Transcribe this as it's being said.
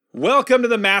Welcome to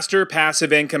the Master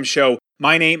Passive Income Show.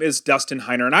 My name is Dustin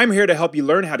Heiner, and I'm here to help you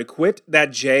learn how to quit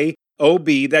that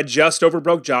JOB, that just over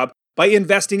broke job, by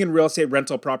investing in real estate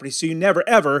rental property so you never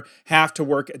ever have to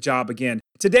work a job again.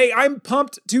 Today, I'm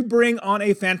pumped to bring on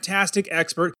a fantastic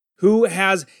expert who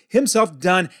has himself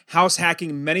done house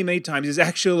hacking many times. He's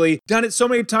actually done it so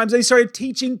many times that he started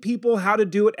teaching people how to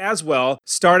do it as well.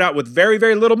 Start out with very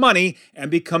little money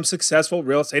and become successful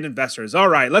real estate investors. All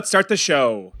right, let's start the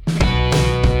show.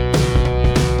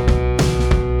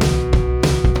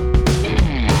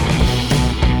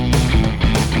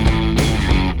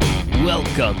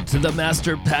 Welcome to the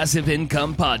Master Passive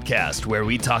Income Podcast, where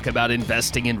we talk about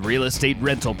investing in real estate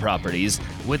rental properties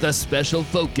with a special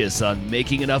focus on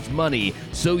making enough money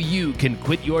so you can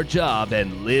quit your job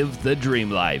and live the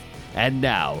dream life. And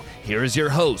now, here is your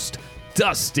host,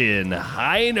 Dustin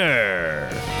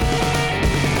Heiner.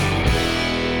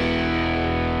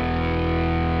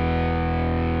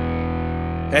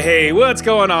 Hey, what's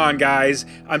going on, guys?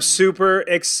 I'm super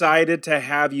excited to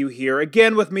have you here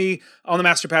again with me on the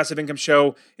Master Passive Income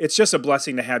Show. It's just a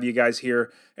blessing to have you guys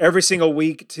here every single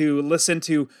week to listen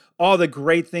to all the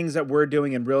great things that we're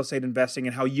doing in real estate investing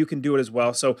and how you can do it as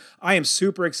well. So I am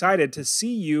super excited to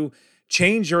see you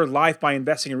change your life by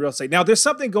investing in real estate. Now, there's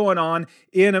something going on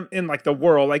in like the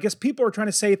world. I guess people are trying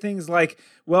to say things like,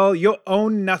 well, you'll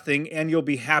own nothing and you'll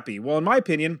be happy. Well, in my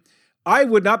opinion, I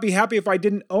would not be happy if I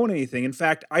didn't own anything. In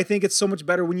fact, I think it's so much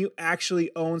better when you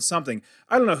actually own something.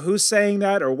 I don't know who's saying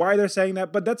that or why they're saying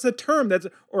that, but that's a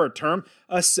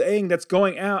saying that's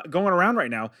going around right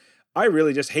now. I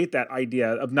really just hate that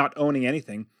idea of not owning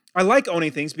anything. I like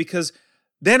owning things because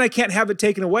then I can't have it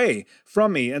taken away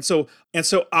from me. And so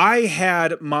I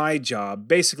had my job,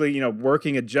 basically,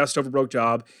 working a just over broke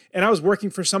job, and I was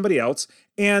working for somebody else,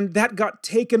 and that got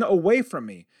taken away from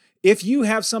me. If you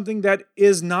have something that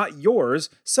is not yours,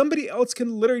 somebody else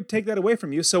can literally take that away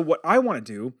from you. So what I want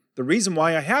to do, the reason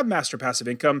why I have Master Passive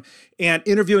Income and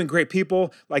interviewing great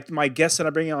people like my guests that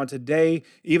I'm bringing on today,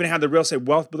 even have the Real Estate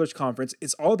Wealth Builders Conference,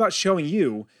 it's all about showing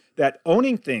you that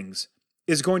owning things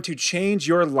is going to change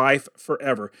your life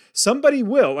forever. Somebody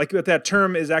will, like that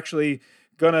term is actually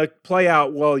going to play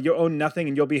out, well, you own nothing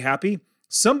and you'll be happy.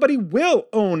 Somebody will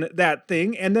own that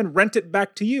thing and then rent it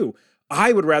back to you.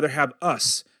 I would rather have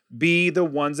us be the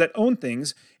ones that own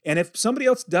things. And if somebody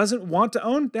else doesn't want to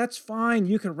own, that's fine.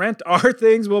 You can rent our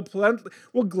things. We'll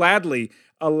gladly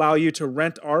allow you to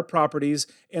rent our properties,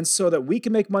 and so that we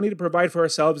can make money to provide for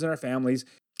ourselves and our families.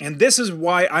 And this is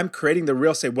why I'm creating the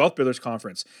Real Estate Wealth Builders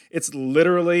Conference. It's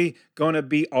literally going to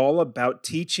be all about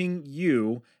teaching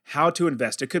you how to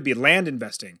invest. It could be land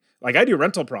investing. Like I do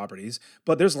rental properties,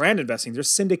 but there's land investing, there's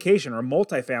syndication or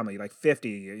multifamily, like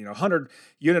 50, 100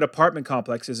 unit apartment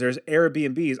complexes, there's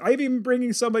Airbnbs. I'm even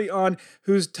bringing somebody on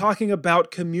who's talking about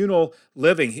communal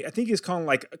living. I think he's calling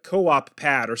like a co-op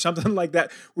pad or something like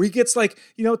that, where he gets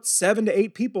 7 to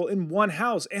 8 people in one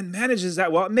house and manages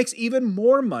that well. It makes even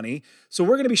more money. So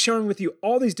we're going to be sharing with you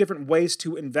all these different ways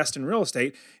to invest in real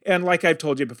estate. And like I've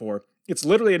told you before, it's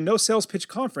literally a no sales pitch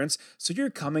conference. So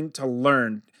you're coming to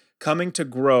learn, coming to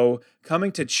grow,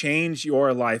 coming to change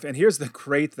your life. And here's the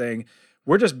great thing.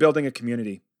 We're just building a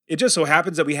community. It just so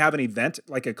happens that we have an event,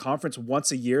 like a conference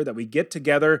once a year, that we get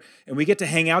together and we get to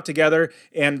hang out together.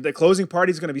 And the closing party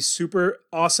is going to be super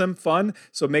awesome, fun.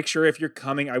 So make sure if you're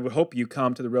coming, I would hope you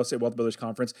come to the Real Estate Wealth Builders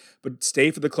Conference, but stay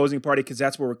for the closing party because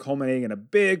that's where we're culminating in a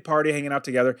big party, hanging out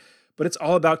together. But it's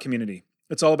all about community.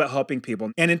 It's all about helping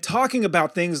people. And in talking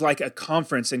about things like a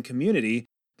conference and community,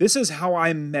 this is how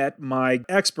I met my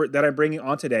expert that I'm bringing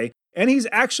on today, and he's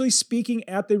actually speaking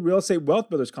at the Real Estate Wealth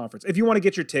Builders Conference. If you want to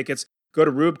get your tickets, go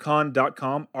to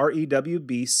rubcon.com,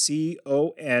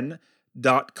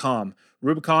 REWBCON.com,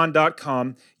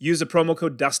 rubcon.com. Use the promo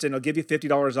code Dustin. I'll give you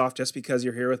 $50 off just because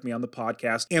you're here with me on the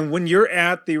podcast. And when you're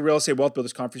at the Real Estate Wealth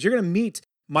Builders Conference, you're going to meet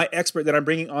my expert that I'm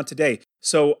bringing on today.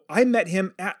 So I met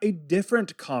him at a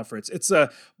different conference. It's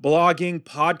a blogging,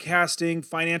 podcasting,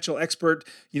 financial expert,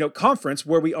 conference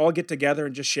where we all get together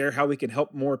and just share how we can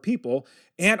help more people.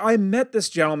 And I met this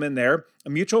gentleman there, a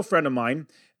mutual friend of mine,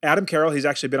 Adam Carroll. He's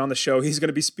actually been on the show. He's going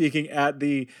to be speaking at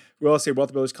the Real Estate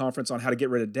Wealth Builders Conference on how to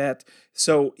get rid of debt.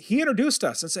 So he introduced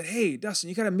us and said, hey, Dustin,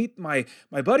 you got to meet my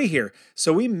buddy here.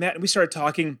 So we met and we started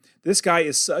talking. This guy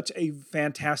is such a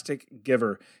fantastic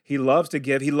giver. He loves to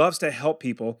give. He loves to help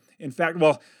people. In fact,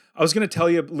 I was going to tell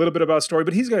you a little bit about a story,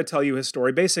 but he's going to tell you his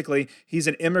story. Basically, he's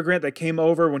an immigrant that came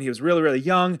over when he was really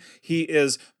young. He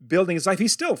is building his life.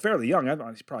 He's still fairly young.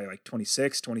 He's probably like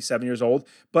 26, 27 years old,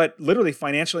 but literally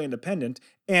financially independent,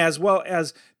 as well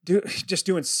as just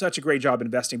doing such a great job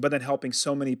investing, but then helping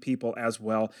so many people as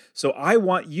well. So I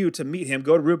want you to meet him.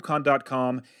 Go to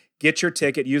rubcon.com. get your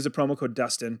ticket, use the promo code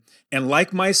Dustin. And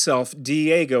like myself,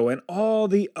 Diego, and all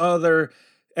the other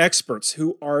experts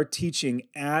who are teaching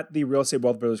at the Real Estate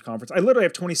Wealth Builders Conference. I literally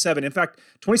have 27, in fact,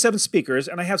 27 speakers,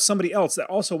 and I have somebody else that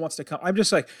also wants to come. I'm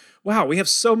just like, wow, we have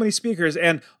so many speakers.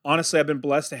 And honestly, I've been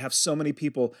blessed to have so many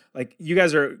people. Like, you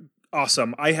guys are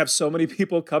awesome. I have so many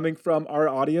people coming from our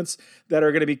audience that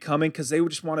are going to be coming because they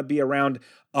would just want to be around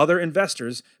other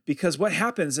investors, because what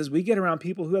happens is we get around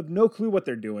people who have no clue what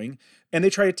they're doing, and they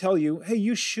try to tell you, hey,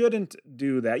 you shouldn't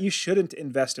do that. You shouldn't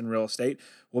invest in real estate.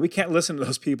 Well, we can't listen to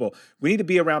those people. We need to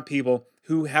be around people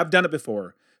who have done it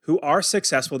before, who are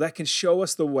successful, that can show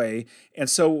us the way. And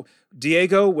so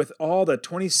Diego, with all the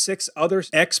 26 other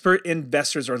expert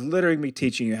investors, are literally going to be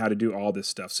teaching you how to do all this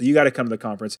stuff. So you got to come to the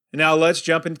conference. Now let's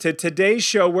jump into today's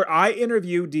show, where I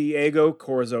interview Diego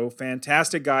Corzo,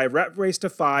 fantastic guy, Rep Race to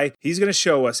FI. He's going to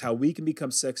show us how we can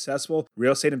become successful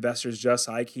real estate investors just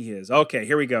like he is. Okay,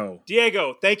 here we go.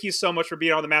 Diego, thank you so much for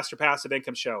being on the Master Passive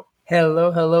Income Show.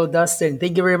 Hello, Dustin.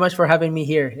 Thank you very much for having me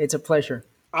here. It's a pleasure.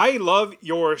 I love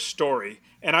your story.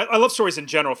 And I love stories in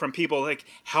general from people, like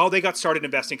how they got started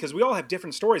investing, because we all have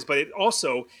different stories, but it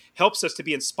also helps us to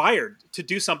be inspired to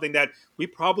do something that we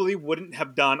probably wouldn't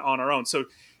have done on our own. So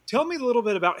tell me a little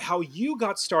bit about how you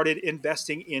got started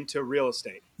investing into real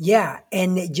estate. Yeah.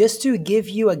 And just to give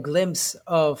you a glimpse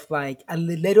of like a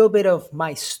little bit of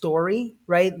my story,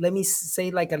 right? Let me say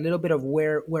like a little bit of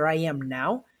where I am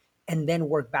now, and then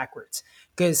work backwards.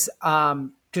 Because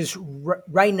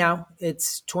right now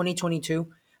it's 2022.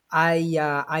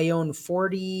 I own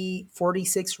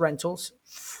 46 rentals,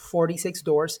 46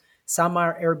 doors. Some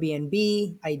are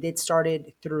Airbnb. I did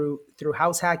started through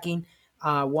house hacking.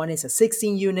 One is a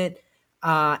 16 unit,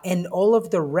 and all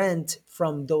of the rent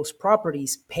from those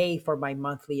properties pay for my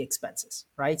monthly expenses,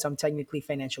 right? So I'm technically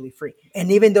financially free. And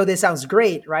even though this sounds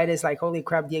great, right? It's like, holy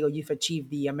crap, Diego, you've achieved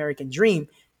the American dream.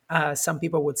 Some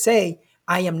people would say,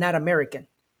 I am not American.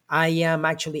 I am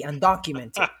actually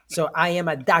undocumented. So I am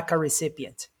a DACA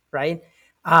recipient, right?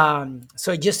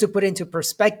 So just to put into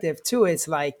perspective too, it's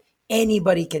like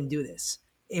anybody can do this.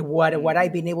 What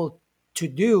I've been able to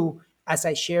do as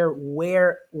I share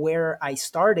where I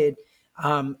started,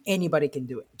 anybody can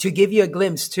do it. To give you a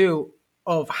glimpse too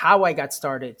of how I got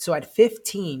started. So at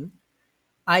 15,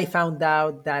 I found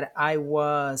out that I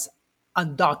was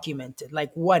undocumented,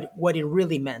 like what it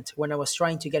really meant when I was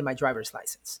trying to get my driver's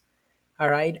license. All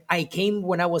right. I came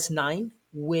when I was 9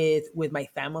 with my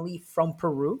family from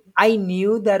Peru. I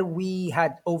knew that we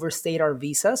had overstayed our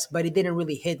visas, but it didn't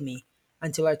really hit me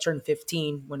until I turned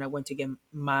 15 when I went to get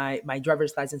my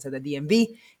driver's license at the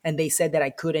DMV, and they said that I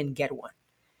couldn't get one.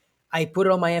 I put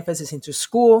all my emphasis into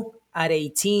school. At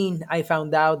 18, I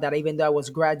found out that even though I was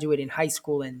graduating high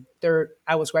school and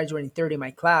I was graduating third in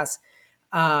my class,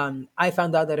 I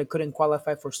found out that I couldn't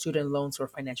qualify for student loans or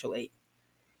financial aid.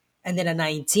 And then at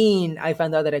 19, I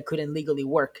found out that I couldn't legally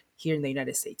work here in the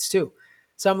United States too.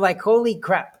 So I'm like, holy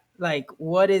crap, like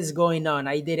what is going on?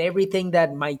 I did everything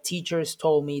that my teachers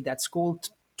told me, that school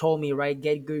told me, right?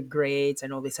 Get good grades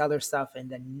and all this other stuff,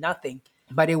 and then nothing.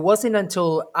 But it wasn't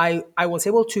until I was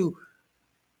able to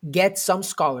get some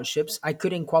scholarships. I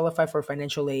couldn't qualify for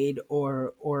financial aid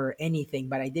or anything,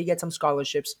 but I did get some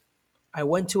scholarships. I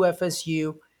went to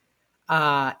FSU.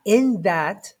 In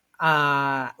that,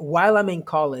 while I'm in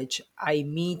college, I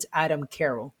meet Adam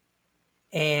Carroll,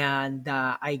 and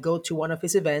I go to one of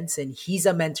his events, and he's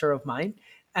a mentor of mine,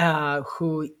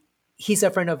 who he's a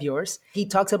friend of yours. He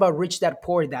talks about Rich Dad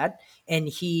Poor Dad, and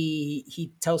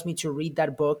he tells me to read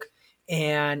that book.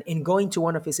 And in going to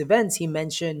one of his events, he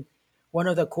mentioned one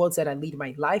of the quotes that I lead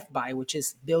my life by, which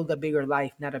is build a bigger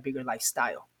life, not a bigger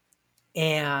lifestyle.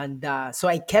 And so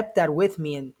I kept that with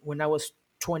me. And when I was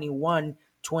 21,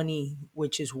 20,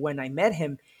 which is when I met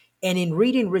him. And in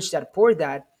reading Rich Dad Poor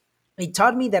Dad, it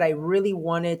taught me that I really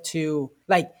wanted to,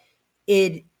 like,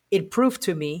 it proved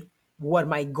to me what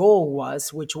my goal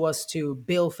was, which was to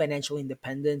build financial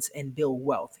independence and build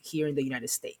wealth here in the United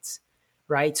States,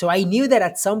 right? So I knew that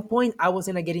at some point I was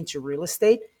going to get into real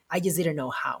estate. I just didn't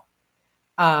know how.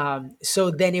 So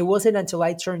then it wasn't until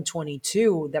I turned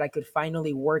 22 that I could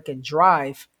finally work and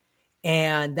drive.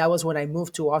 And that was when I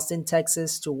moved to Austin,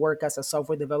 Texas to work as a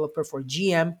software developer for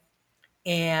GM.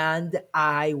 And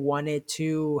I wanted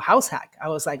to house hack. I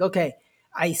was like, okay,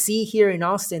 I see here in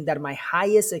Austin that my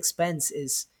highest expense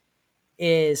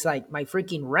is like my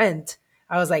freaking rent.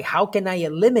 I was like, how can I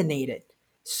eliminate it?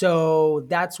 So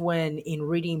that's when, in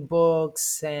reading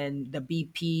books and the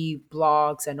BP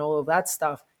blogs and all of that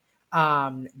stuff,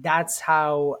 that's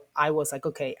how I was like,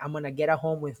 okay, I'm going to get a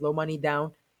home with low money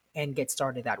down and get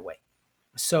started that way.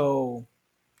 So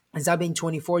as I've been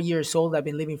 24 years old, I've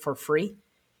been living for free.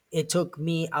 It took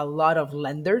me a lot of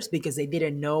lenders because they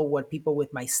didn't know what people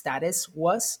with my status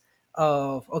was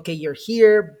of, okay, you're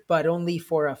here, but only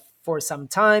for some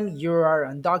time. You are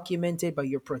undocumented, but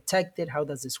you're protected. How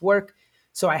does this work?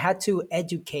 So I had to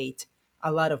educate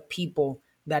a lot of people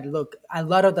that look, a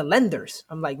lot of the lenders.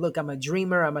 I'm like, look, I'm a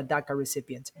dreamer, I'm a DACA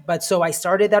recipient. But so I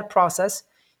started that process.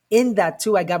 In that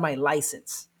too, I got my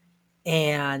license.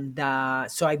 And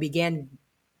so I began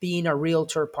being a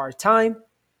realtor part time.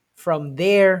 From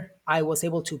there, I was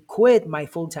able to quit my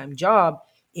full time job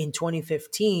in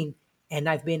 2015, and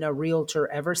I've been a realtor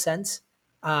ever since.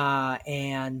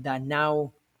 And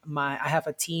now I have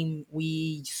a team.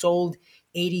 We sold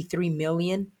 83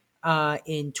 million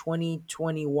in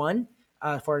 2021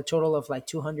 for a total of like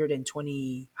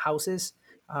 220 houses,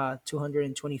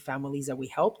 220 families that we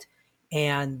helped.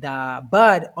 And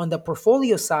but on the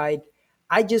portfolio side,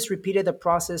 I just repeated the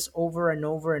process over and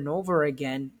over and over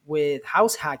again with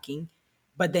house hacking.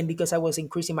 But then because I was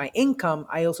increasing my income,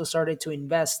 I also started to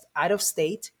invest out of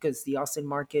state because the Austin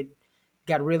market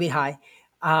got really high.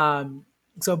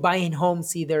 So buying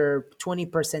homes either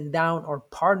 20% down or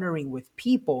partnering with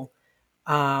people.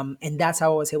 And that's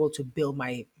how I was able to build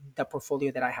the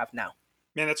portfolio that I have now.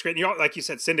 Man, that's great. Like you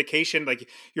said, syndication. Like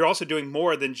you're also doing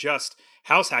more than just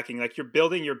house hacking. Like you're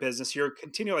building your business. You're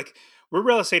continuing. Like we're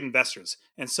real estate investors,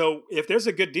 and so if there's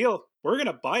a good deal, we're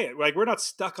gonna buy it. Like we're not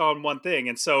stuck on one thing.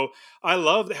 And so I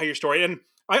love how your story, and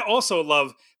I also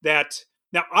love that.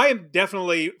 Now I am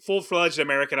definitely full fledged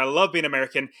American. I love being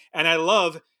American, and I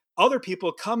love other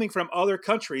people coming from other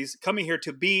countries coming here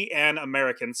to be an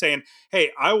American, saying,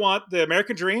 "Hey, I want the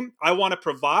American dream. I want to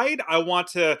provide. I want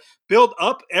to." Build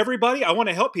up everybody. I want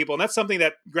to help people. And that's something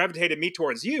that gravitated me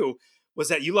towards you was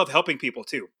that you love helping people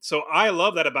too. So I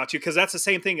love that about you because that's the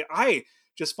same thing. I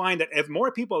just find that if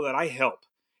more people that I help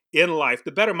in life,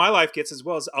 the better my life gets as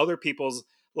well as other people's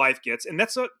life gets. And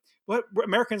that's what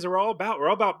Americans are all about. We're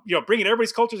all about, bringing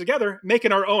everybody's culture together,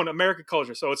 making our own American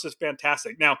culture. So it's just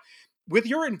fantastic. Now, with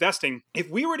your investing, if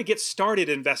we were to get started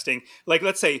investing, like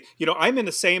let's say, I'm in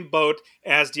the same boat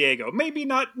as Diego, maybe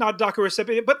not DACA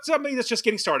recipient, but somebody that's just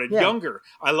getting started, Yeah. younger.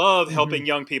 I love helping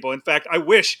young people. In fact, I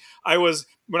wish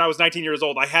when I was 19 years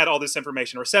old, I had all this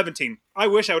information, or 17. I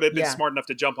wish I would have been Yeah. smart enough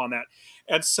to jump on that.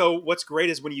 And so what's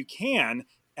great is when you can,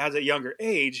 as a younger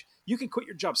age, you can quit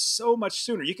your job so much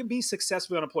sooner. You can be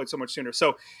successfully unemployed so much sooner.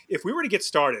 So if we were to get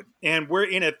started and we're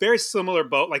in a very similar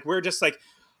boat, like we're just like,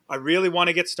 I really want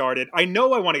to get started. I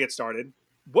know I want to get started.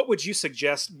 What would you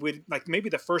suggest with like maybe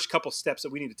the first couple steps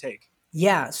that we need to take?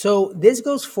 Yeah, so this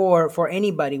goes for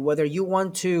anybody, whether you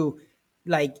want to,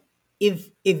 like, if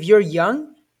you're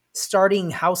young,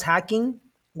 starting house hacking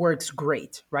works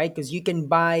great, right? Because you can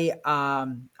buy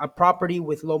a property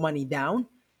with low money down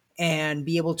and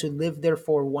be able to live there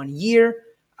for 1 year,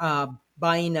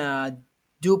 buying a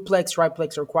duplex,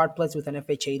 triplex, or quadplex with an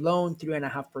FHA loan,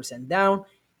 3.5% down,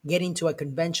 getting to a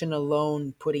conventional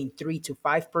loan, putting 3 to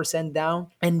 5% down,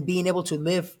 and being able to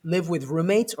live with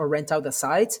roommates or rent out the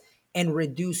sides and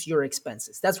reduce your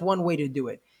expenses. That's one way to do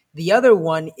it. The other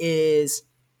one is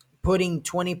putting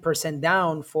 20%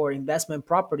 down for investment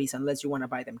properties unless you want to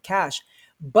buy them cash.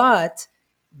 But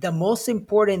the most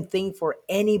important thing for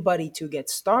anybody to get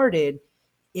started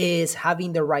is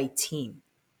having the right team.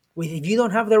 If you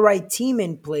don't have the right team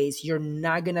in place, you're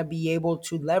not going to be able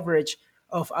to leverage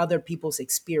of other people's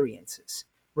experiences,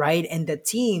 right? And the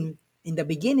team in the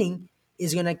beginning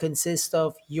is going to consist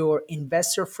of your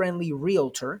investor friendly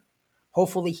realtor.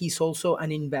 Hopefully he's also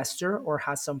an investor or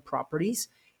has some properties,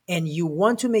 and you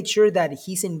want to make sure that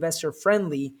he's investor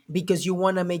friendly because you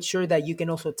want to make sure that you can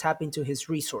also tap into his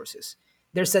resources.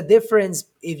 There's a difference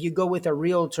if you go with a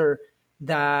realtor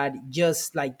that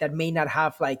just like that may not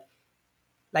have like,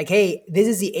 hey, this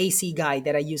is the AC guy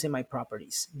that I use in my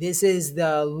properties. This is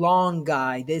the lawn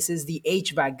guy. This is the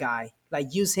HVAC guy.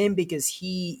 Like, use him because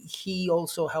he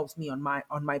also helps me on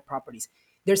my properties.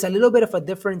 There's a little bit of a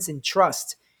difference in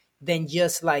trust than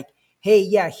just like, hey,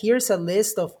 yeah, here's a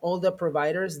list of all the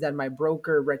providers that my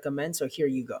broker recommends. So here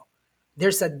you go.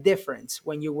 There's a difference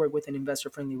when you work with an investor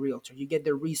friendly realtor. You get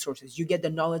the resources, you get the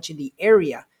knowledge in the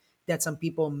area that some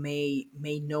people may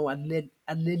know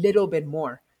a little bit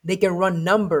more. They can run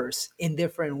numbers in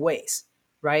different ways,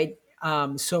 right?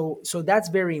 So that's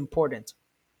very important.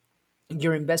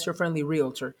 Your investor friendly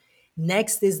realtor.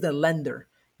 Next is the lender.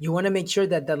 You want to make sure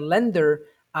that the lender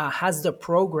has the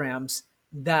programs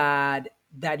that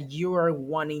you are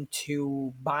wanting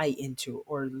to buy into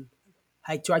or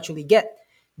like to actually get.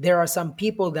 There are some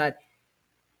people that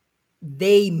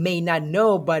they may not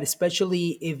know, but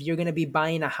especially if you're going to be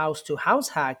buying a house to house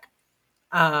hack,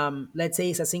 let's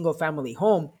say it's a single family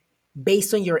home,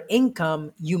 based on your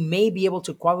income, you may be able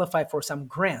to qualify for some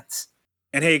grants.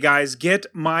 And hey guys, get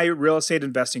my real estate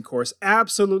investing course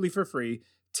absolutely for free.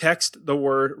 Text the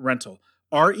word rental,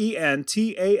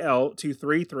 RENTAL to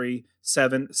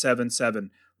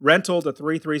 33777. Rental to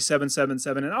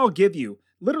 33777. And I'll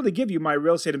literally give you my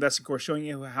real estate investing course showing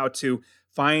you how to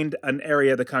find an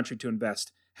area of the country to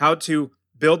invest, how to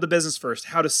build the business first,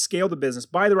 how to scale the business,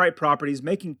 buy the right properties,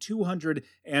 making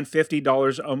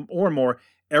 $250 or more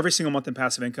every single month in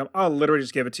passive income. I'll literally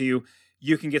just give it to you.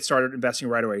 You can get started investing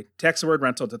right away. Text the word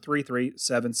rental to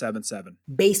 33777.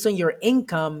 Based on your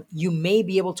income, you may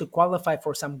be able to qualify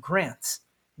for some grants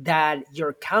that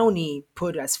your county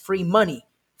put as free money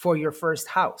for your first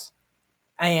house.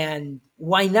 And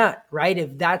why not, right?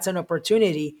 If that's an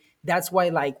opportunity, that's why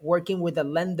like working with the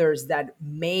lenders that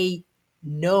may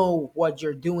know what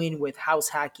you're doing with house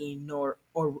hacking or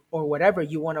whatever,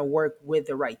 you want to work with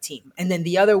the right team. And then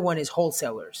the other one is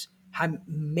wholesalers.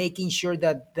 Making sure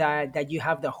that you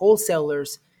have the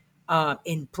wholesalers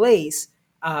in place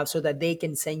so that they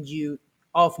can send you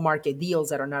off-market deals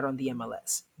that are not on the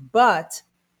MLS. But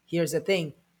here's the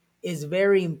thing, it's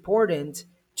very important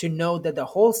to know that the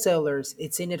wholesalers,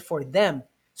 it's in it for them.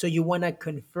 So you want to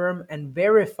confirm and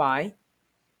verify,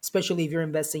 especially if you're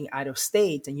investing out of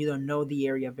state and you don't know the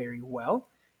area very well.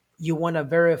 You want to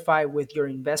verify with your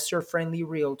investor-friendly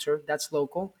realtor that's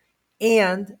local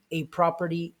and a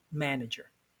property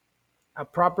manager. A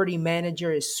property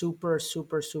manager is super,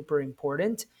 super, super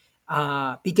important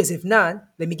because if not,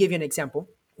 let me give you an example.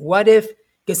 What if,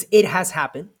 because it has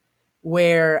happened,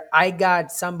 where I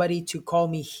got somebody to call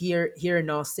me here in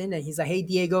Austin, and he's like, "Hey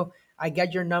Diego, I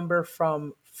got your number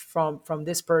from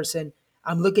this person.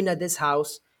 I'm looking at this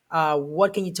house.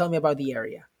 What can you tell me about the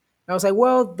area?" And I was like,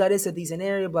 "Well, that is a decent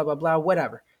area, blah blah blah,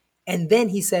 whatever." And then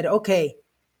he said, "Okay,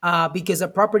 because a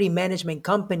property management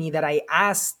company that I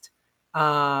asked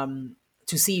to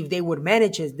see if they would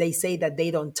manage it, they say that they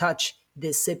don't touch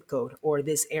this zip code or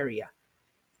this area."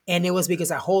 And it was because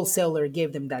a wholesaler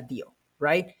gave them that deal,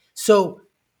 right? So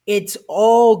it's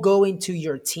all going to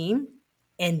your team.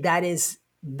 And that is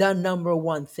the number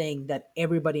one thing that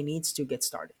everybody needs to get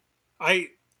started.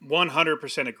 I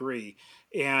 100% agree.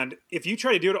 And if you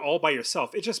try to do it all by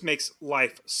yourself, it just makes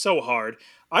life so hard.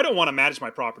 I don't want to manage my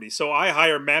property. So I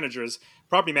hire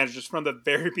property managers from the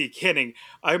very beginning.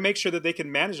 I make sure that they can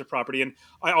manage the property. And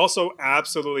I also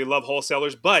absolutely love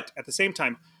wholesalers. But at the same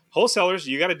time, wholesalers,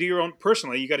 you got to do your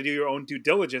own due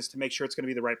diligence to make sure it's going to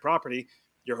be the right property.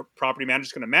 Your property manager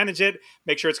is going to manage it,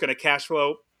 make sure it's going to cash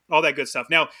flow, all that good stuff.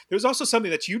 Now, there's also something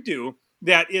that you do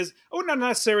that is, not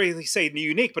necessarily say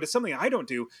unique, but it's something I don't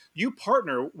do. You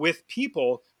partner with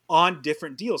people on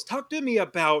different deals. Talk to me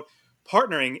about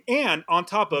partnering, and on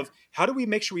top of, how do we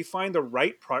make sure we find the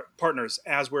right partners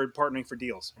as we're partnering for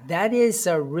deals? That is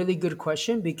a really good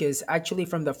question, because actually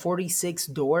from the 46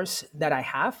 doors that I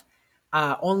have,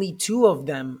 only 2 of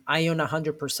them I own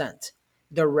 100%.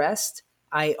 The rest,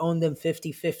 I own them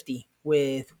 50-50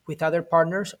 with other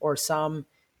partners, or some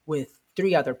with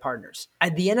 3 other partners.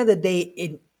 At the end of the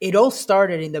day, it all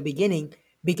started in the beginning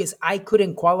because I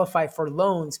couldn't qualify for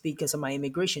loans because of my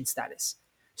immigration status.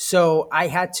 So I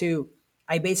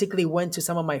basically went to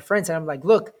some of my friends and I'm like,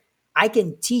 "Look, I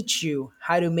can teach you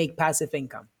how to make passive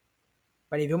income.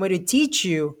 But if you want me to teach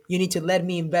you, you need to let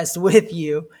me invest with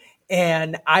you,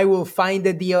 and I will find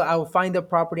the deal. I will find the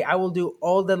property. I will do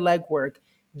all the legwork.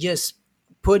 Just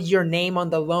put your name on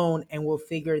the loan and we'll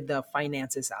figure the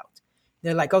finances out."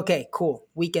 They're like, "Okay, cool.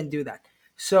 We can do that."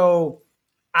 So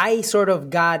I sort of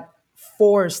got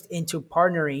forced into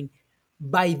partnering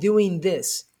by doing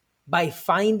this, by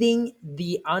finding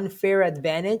the unfair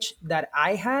advantage that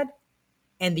I had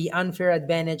and the unfair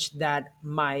advantage that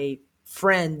my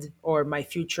friend or my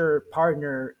future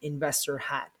partner investor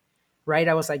had, right?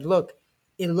 I was like, "Look,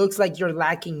 it looks like you're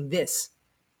lacking this,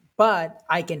 but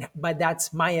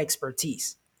that's my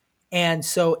expertise." And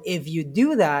so if you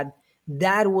do that,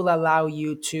 that will allow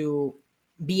you to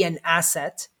be an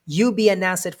asset. You be an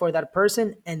asset for that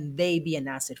person and they be an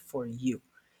asset for you.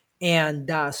 And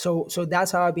so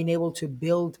that's how I've been able to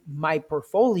build my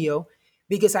portfolio,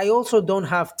 because I also don't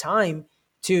have time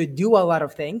to do a lot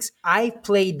of things. I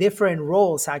play different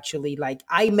roles actually. Like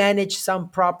I manage some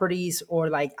properties, or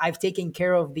like I've taken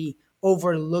care of the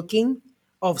overlooking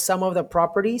of some of the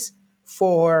properties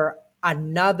for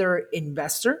another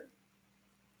investor.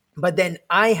 But then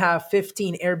I have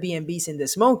 15 Airbnbs in the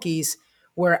Smokies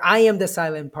where I am the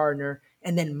silent partner.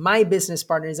 And then my business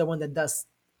partner is the one that does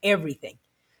everything.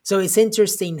 So it's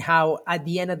interesting how at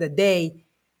the end of the day,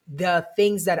 the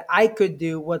things that I could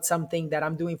do was something that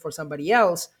I'm doing for somebody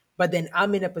else, But then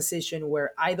I'm in a position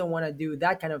where I don't want to do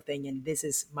that kind of thing. And this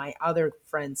is my other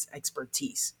friend's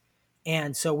expertise.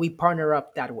 And so we partner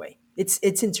up that way. It's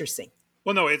interesting.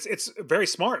 Well, no, it's very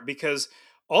smart because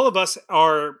all of us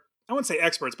are, I wouldn't say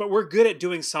experts, but we're good at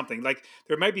doing something. Like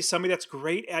there might be somebody that's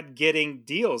great at getting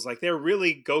deals. Like they're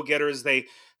really go-getters. They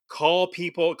call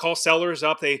people, call sellers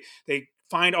up. They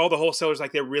find all the wholesalers,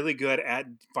 like they're really good at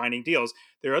finding deals.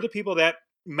 There are other people that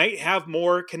might have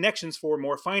more connections for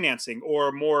more financing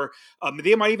or more,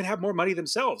 they might even have more money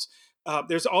themselves.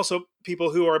 There's also people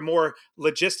who are more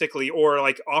logistically or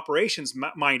like operations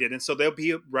minded, and so they'll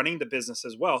be running the business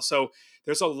as well. So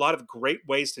there's a lot of great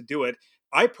ways to do it.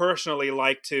 I personally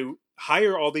like to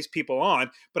hire all these people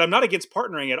on, but I'm not against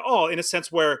partnering at all in a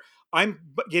sense where I'm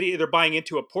getting either buying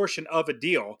into a portion of a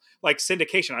deal like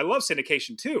syndication. I love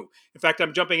syndication too. In fact,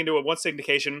 I'm jumping into one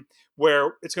syndication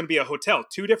where it's going to be a hotel,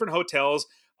 two different hotels.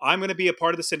 I'm going to be a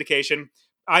part of the syndication.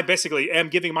 I basically am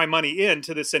giving my money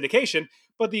into the syndication,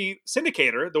 but the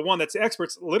syndicator, the one that's the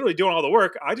experts literally doing all the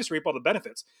work, I just reap all the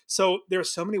benefits. So there are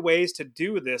so many ways to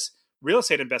do this real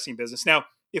estate investing business. Now,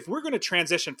 if we're going to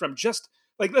transition from just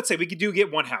like, let's say we do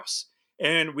get one house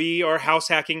and we are house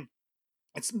hacking.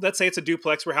 Let's say it's a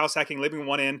duplex, we're house hacking, living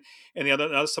one in and the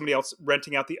other, somebody else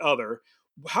renting out the other.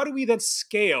 How do we then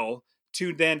scale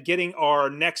to then getting our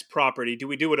next property? Do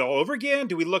we do it all over again?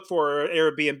 Do we look for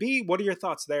Airbnb? What are your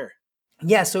thoughts there?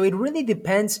 Yeah, so it really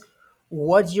depends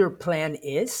what your plan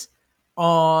is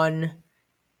on.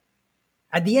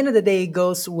 At the end of the day, it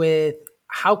goes with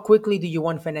how quickly do you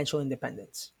want financial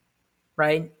independence,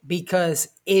 right? Because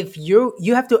if you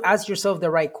have to ask yourself the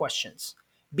right questions.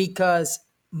 Because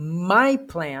my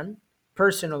plan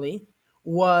personally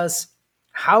was,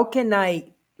 how can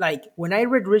I, like when I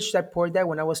read Rich Dad Poor Dad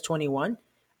when I was 21,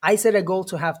 I set a goal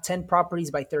to have 10 properties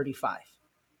by 35,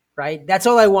 right? That's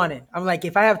all I wanted. I'm like,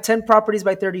 if I have 10 properties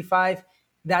by 35,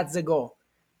 that's the goal.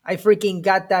 I freaking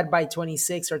got that by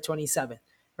 26 or 27,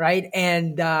 right?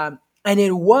 And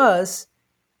it was,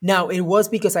 now it was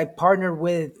because I partnered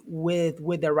with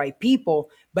the right people,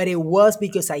 but it was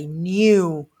because I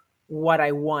knew what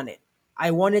I wanted. I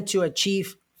wanted to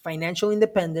achieve financial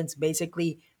independence,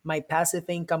 basically my passive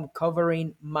income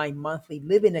covering my monthly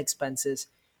living expenses.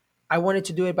 I wanted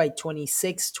to do it by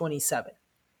 26, 27,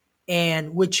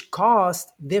 and which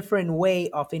cost different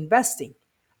way of investing.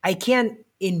 I can't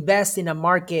invest in a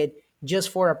market just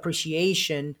for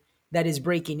appreciation that is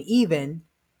breaking even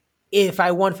if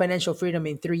I want financial freedom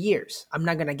in 3 years. I'm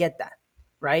not going to get that,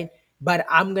 right? But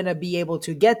I'm going to be able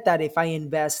to get that if I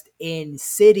invest in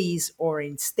cities or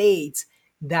in states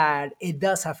that it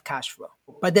does have cash flow.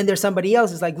 But then there's somebody else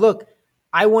who's like, look,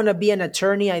 I want to be an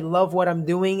attorney. I love what I'm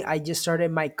doing. I just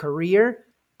started my career.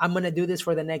 I'm going to do this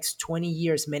for the next 20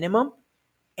 years minimum,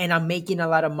 and I'm making a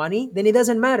lot of money. Then it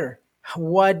doesn't matter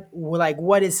what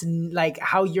is like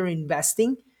how you're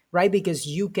investing, right? Because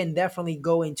you can definitely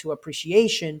go into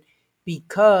appreciation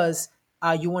because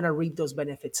you want to reap those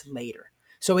benefits later.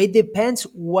 So it depends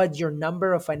what your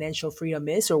number of financial freedom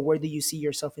is, or where do you see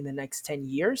yourself in the next 10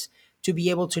 years, to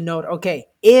be able to note, okay,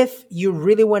 if you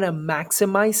really want to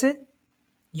maximize it,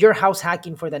 you're house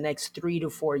hacking for the next 3 to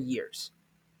 4 years.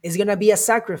 It's going to be a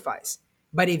sacrifice.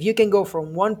 But if you can go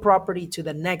from one property to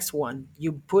the next one,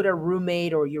 you put a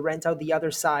roommate or you rent out the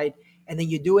other side, and then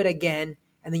you do it again,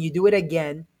 and then you do it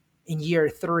again in year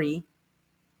 3.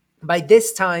 By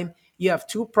this time, you have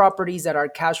 2 properties that are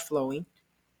cash flowing,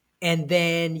 and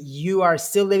then you are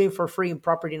still living for free in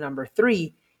property number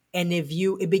 3. And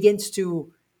it begins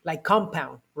to like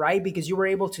compound, right? Because you were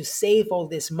able to save all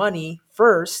this money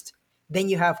first, then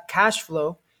you have cash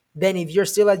flow. Then if you're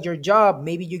still at your job,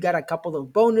 maybe you got a couple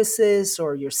of bonuses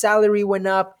or your salary went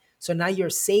up. So now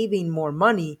you're saving more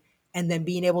money and then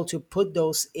being able to put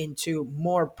those into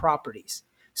more properties.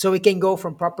 So it can go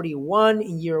from property 1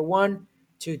 in year 1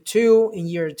 to 2 in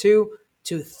year 2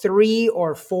 to 3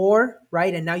 or 4,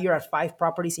 right? And now you're at 5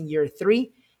 properties in year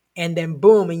 3. And then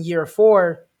boom, in year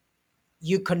 4,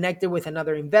 you connected with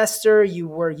another investor,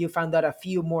 you found out a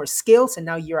few more skills, and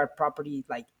now you're at property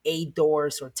like 8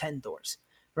 doors or 10 doors,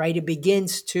 right? It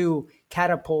begins to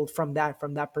catapult from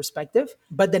that perspective.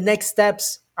 But the next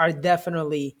steps are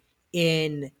definitely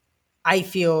in, I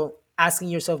feel, asking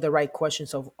yourself the right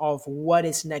questions of what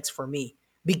is next for me.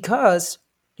 Because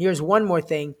here's one more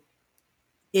thing,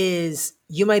 is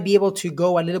you might be able to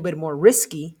go a little bit more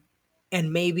risky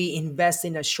and maybe invest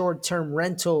in a short-term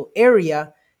rental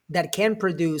area that can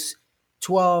produce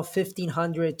 12,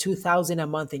 1,500, 2,000 a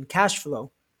month in cash flow,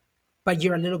 but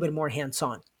you're a little bit more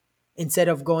hands-on instead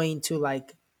of going to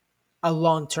like a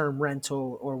long-term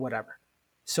rental or whatever.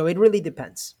 So it really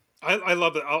depends. I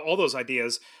love all those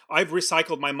ideas. I've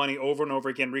recycled my money over and over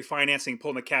again, refinancing,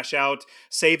 pulling the cash out,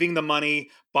 saving the money,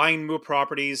 buying new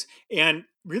properties, and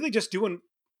really just doing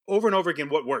over and over again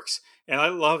what works. And I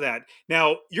love that.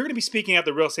 Now, you're going to be speaking at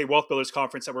the Real Estate Wealth Builders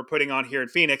Conference that we're putting on here in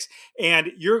Phoenix,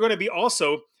 and you're going to be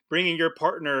also bringing your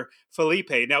partner,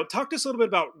 Felipe. Now, talk to us a little bit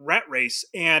about Rat Race.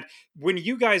 And when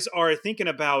you guys are thinking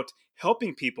about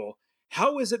helping people,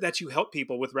 how is it that you help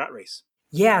people with Rat Race?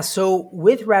 Yeah, so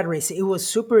with Rad Race, it was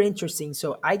super interesting.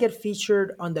 So I get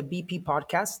featured on the BP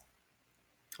podcast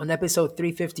on episode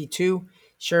 352,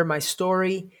 share my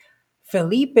story.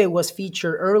 Felipe was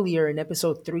featured earlier in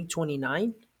episode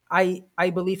 329, I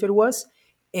believe it was.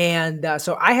 And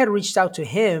so I had reached out to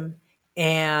him,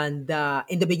 and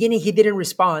in the beginning he didn't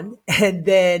respond, and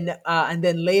then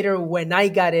later when I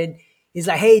got in, he's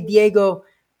like, "Hey Diego,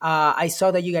 I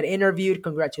saw that you got interviewed.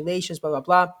 Congratulations, blah blah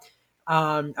blah."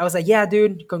 I was like, "Yeah,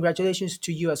 dude, congratulations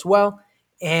to you as well."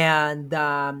 And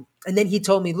then he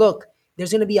told me, "Look,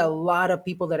 there's going to be a lot of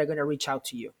people that are going to reach out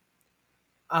to you.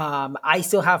 I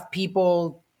still have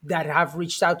people that have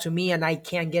reached out to me, and I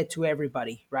can't get to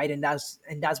everybody, right?" And that's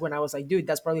when I was like, "Dude,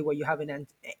 that's probably why you haven't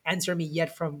answered me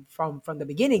yet from the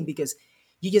beginning, because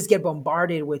you just get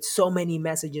bombarded with so many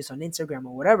messages on Instagram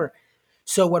or whatever."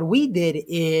 So what we did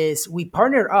is we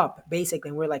partnered up basically,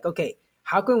 and we're like, okay,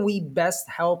 how can we best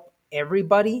help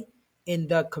everybody in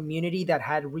the community that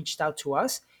had reached out to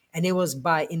us? And it was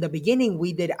by, in the beginning,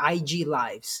 we did IG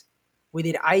lives. We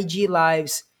did IG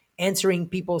lives, answering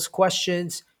people's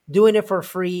questions, doing it for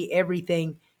free,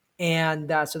 everything.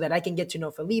 And so that I can get to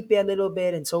know Felipe a little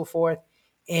bit and so forth.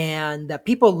 And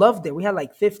people loved it. We had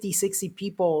like 50, 60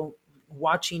 people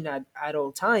watching at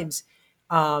all times.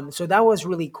 So that was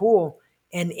really cool.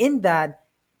 And in that,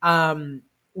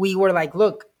 we were like,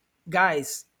 look,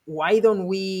 guys, why don't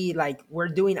we, like, we're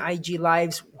doing IG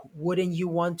lives. Wouldn't you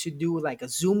want to do like a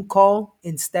Zoom call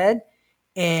instead?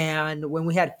 And when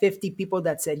we had 50 people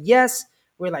that said yes,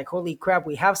 we're like, holy crap,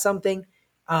 we have something.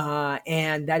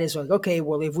 And that is like, okay,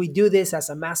 well, if we do this as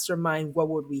a mastermind, what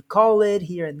would we call it,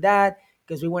 here and that?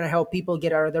 Because we want to help people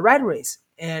get out of the rat race.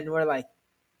 And we're like,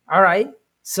 all right.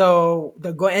 So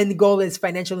the end goal is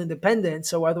financial independence.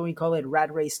 So why don't we call it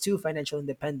Rat Race 2 Financial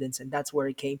Independence? And that's where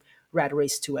it came, Rat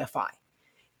Race 2 FI.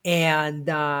 And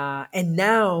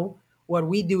now what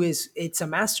we do is, it's a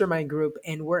mastermind group,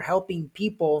 and we're helping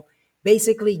people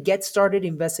basically get started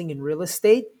investing in real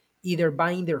estate, either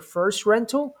buying their first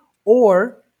rental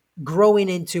or growing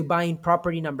into buying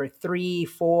property number 3,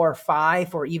 4,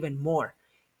 5, or even more.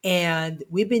 And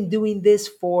we've been doing this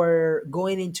for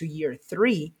going into year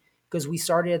 3, because we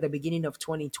started at the beginning of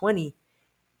 2020.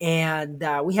 And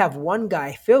we have one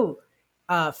guy, Phil.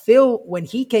 Phil, when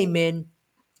he came in,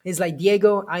 he's like,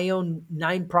 Diego, I own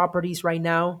 9 properties right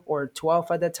now, or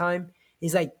 12 at the time.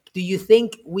 He's like, do you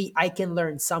think I can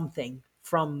learn something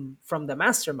from the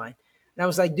mastermind? And I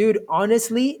was like, dude,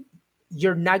 honestly,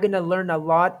 you're not gonna learn a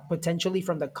lot potentially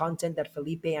from the content that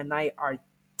Felipe and I are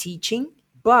teaching,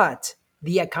 but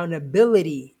the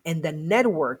accountability and the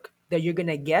network that you're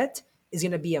gonna get is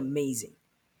gonna be amazing.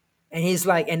 And he's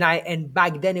like, and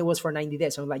back then it was for 90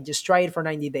 days. So I'm like, just try it for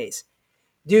 90 days.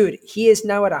 Dude, he is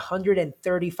now at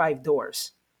 135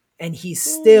 doors, and he's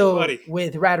still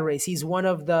with Rad Race. He's one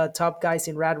of the top guys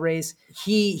in Rad Race.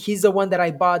 He's the one that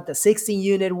I bought the 16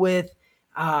 unit with.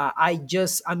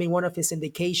 I'm in one of his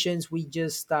syndications. We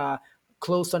just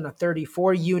closed on a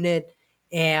 34 unit,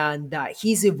 and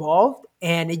he's evolved.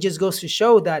 And it just goes to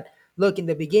show that, look, in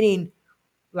the beginning,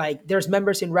 like, there's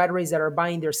members in Rad Race that are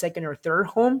buying their second or third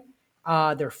home,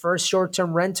 their first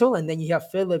short-term rental, and then you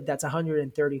have Philip that's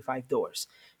 135 doors.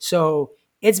 So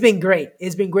it's been great.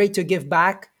 It's been great to give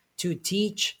back, to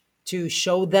teach, to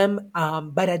show them.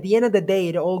 But at the end of the day,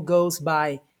 it all goes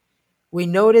by, we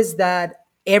noticed that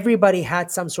everybody had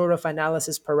some sort of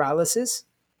analysis paralysis.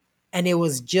 And it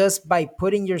was just by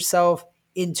putting yourself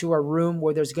into a room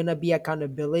where there's going to be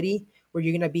accountability, where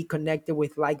you're going to be connected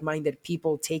with like-minded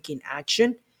people taking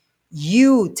action,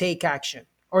 you take action.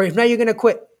 Or if not, you're going to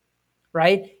quit.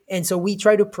 Right? And so we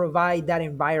try to provide that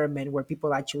environment where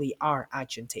people actually are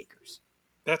action takers.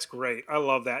 That's great. I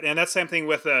love that. And that's the same thing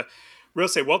with the Real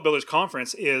Estate Wealth Builders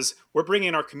Conference, is we're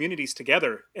bringing our communities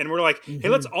together, and we're like, hey,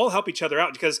 let's all help each other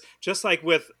out. Because just like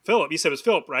with Philip, you said it was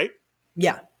Philip, right?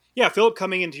 Yeah. Yeah, Philip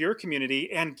coming into your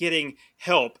community and getting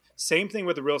help. Same thing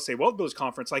with the Real Estate Wealth Builders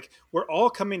Conference. Like, we're all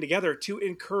coming together to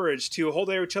encourage, to hold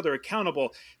each other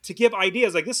accountable, to give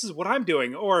ideas like, this is what I'm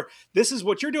doing, or this is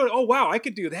what you're doing. Oh, wow, I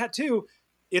could do that too.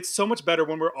 It's so much better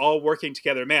when we're all working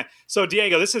together, man. So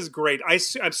Diego, this is great.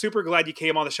 I'm super glad you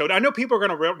came on the show. I know people are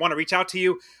going to want to reach out to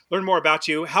you, learn more about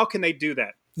you. How can they do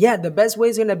that? Yeah, the best way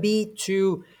is going to be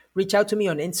to reach out to me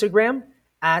on Instagram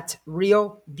at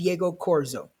Real Diego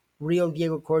Corzo. Real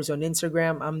Diego Corzo on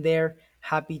Instagram. I'm there.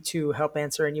 Happy to help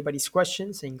answer anybody's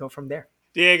questions and go from there.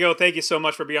 Diego, thank you so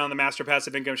much for being on the Master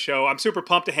Passive Income Show. I'm super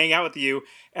pumped to hang out with you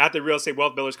at the Real Estate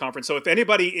Wealth Builders Conference. So if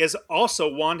anybody is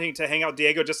also wanting to hang out with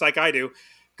Diego just like I do,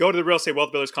 go to the Real Estate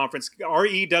Wealth Builders Conference,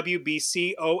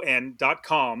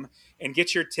 REWBCON.com, and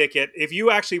get your ticket. If you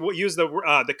actually use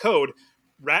the code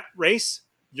RATRACE,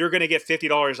 you're going to get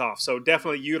 $50 off. So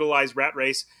definitely utilize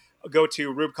RATRACE. Go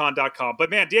to Rubicon.com. But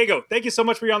man, Diego, thank you so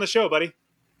much for being on the show, buddy.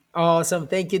 Awesome.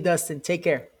 Thank you, Dustin. Take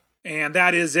care. And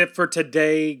that is it for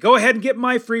today. Go ahead and get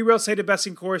my free real estate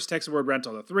investing course. Text the word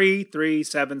rental to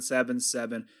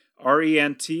 33777,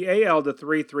 RENTAL to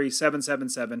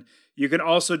 33777. You can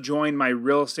also join my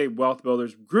Real Estate Wealth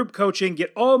Builders group coaching.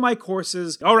 Get all my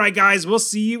courses. All right, guys, we'll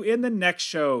see you in the next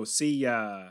show. See ya.